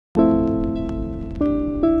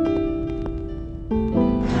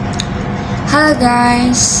Hello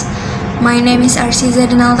guys, my name is Arsy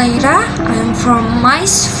Izzadien. I'm from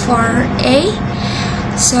MICE 4A.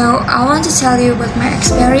 So I want to tell you about my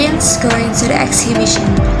experience going to the exhibition.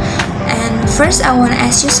 And first I want to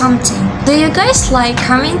ask you something. Do you guys like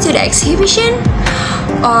coming to the exhibition?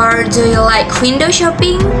 Or do you like window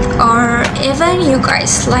shopping? Or even you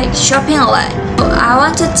guys like shopping a lot? I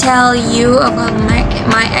want to tell you about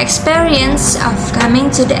my experience of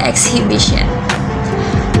coming to the exhibition.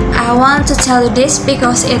 I want to tell you this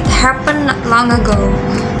because it happened not long ago.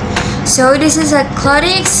 So this is a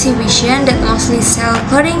clothing exhibition that mostly sell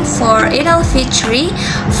clothing for Eid al-Fitr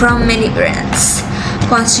from many brands.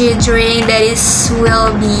 Considering that it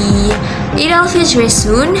will be Eid al-Fitr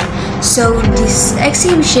soon, so this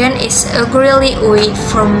exhibition is eagerly awaited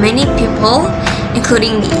from many people,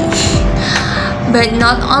 including me. But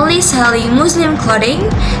not only selling Muslim clothing,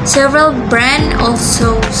 several brands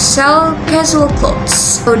also sell casual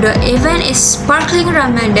clothes. So the event is Sparkling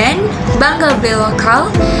Ramadan, Bangga Be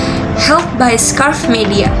Lokal, held by Scarf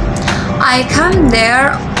Media. I come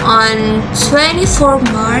there on 24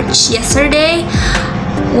 March yesterday,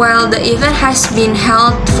 while the event has been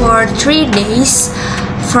held for 3 days,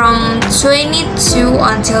 from 22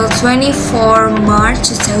 until 24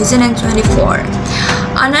 March 2024.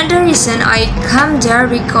 Another reason I come there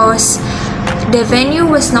because the venue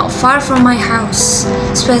was not far from my house,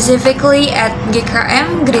 specifically at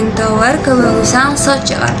GKM Green Tower, Kebagusan, South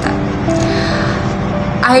Jakarta.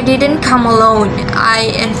 I didn't come alone.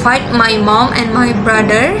 I invite my mom and my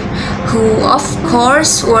brother, who of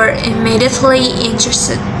course were immediately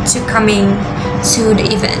interested to coming to the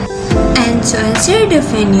event. And to enter the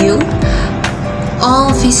venue,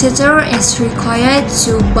 all visitor is required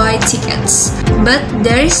to buy tickets, but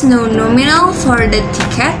there is no nominal for the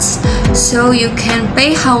tickets, so you can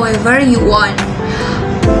pay however you want.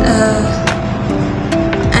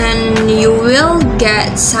 And you will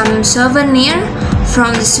get some souvenir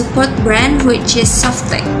from the support brand, which is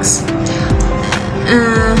Softex.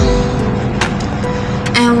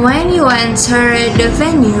 And when you enter the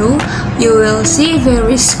venue, you will see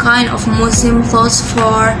various kind of Muslim clothes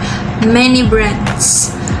for many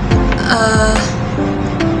brands,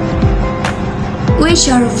 which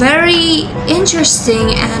are very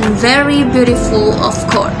interesting and very beautiful, of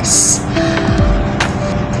course.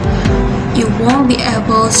 You won't be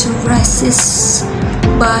able to resist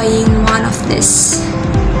buying one of this.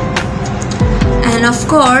 And of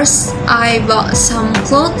course, I bought some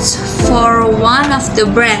clothes for one of the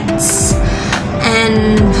brands.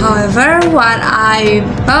 And however, what I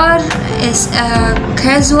bought is a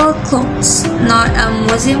casual clothes, not a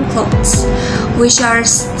Muslim clothes, which are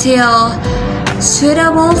still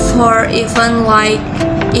suitable for event like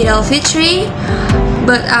Eid al-Fitr,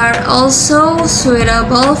 but are also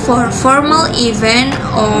suitable for formal event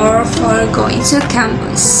or for going to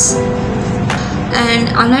campus. And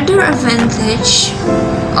another advantage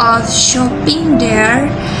of shopping there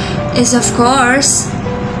is, of course,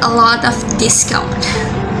 a lot of discount.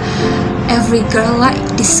 Every girl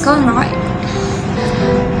like discount, right?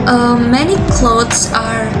 Many clothes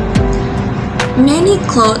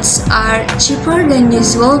are cheaper than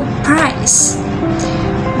usual price.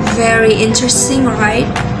 Very interesting, right?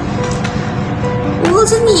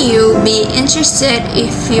 Wouldn't you be interested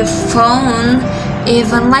if you found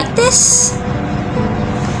even like this?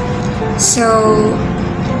 So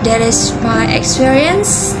that is my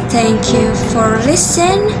experience. Thank you for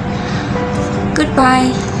listening.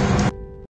 Goodbye.